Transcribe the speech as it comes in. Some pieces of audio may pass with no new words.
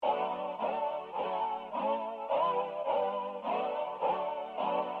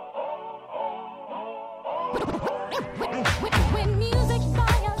With music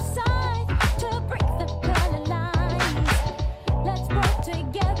by our side to break the color lines. Let's work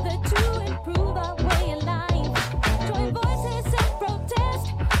together to improve our way of life. Join voices in protest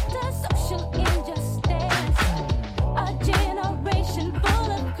to social injustice. A generation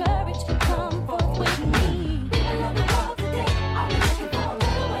full of courage, come forth with me. People of the world today are looking for a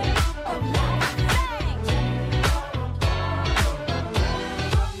better way of life.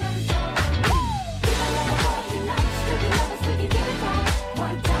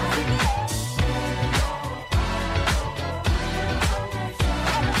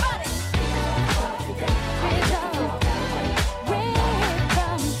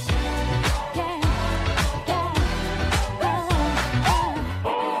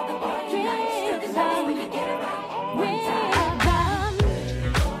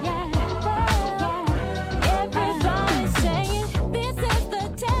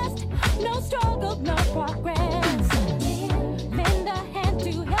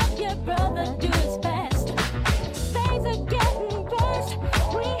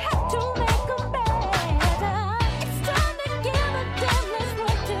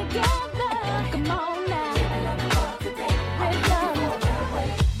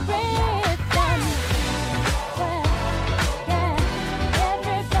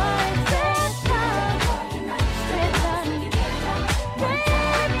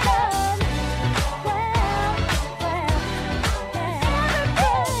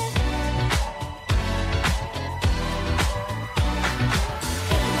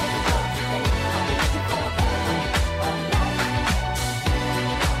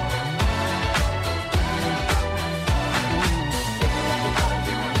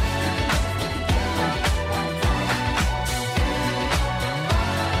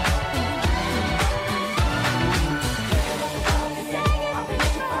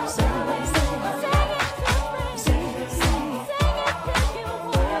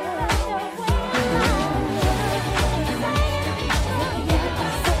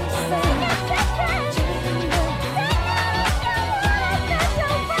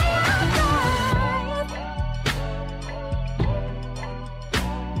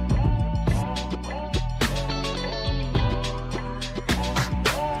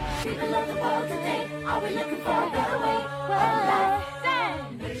 People of the world today, are we looking for a better way of life?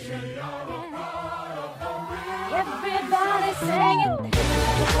 Everybody sing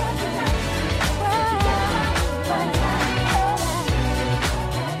it.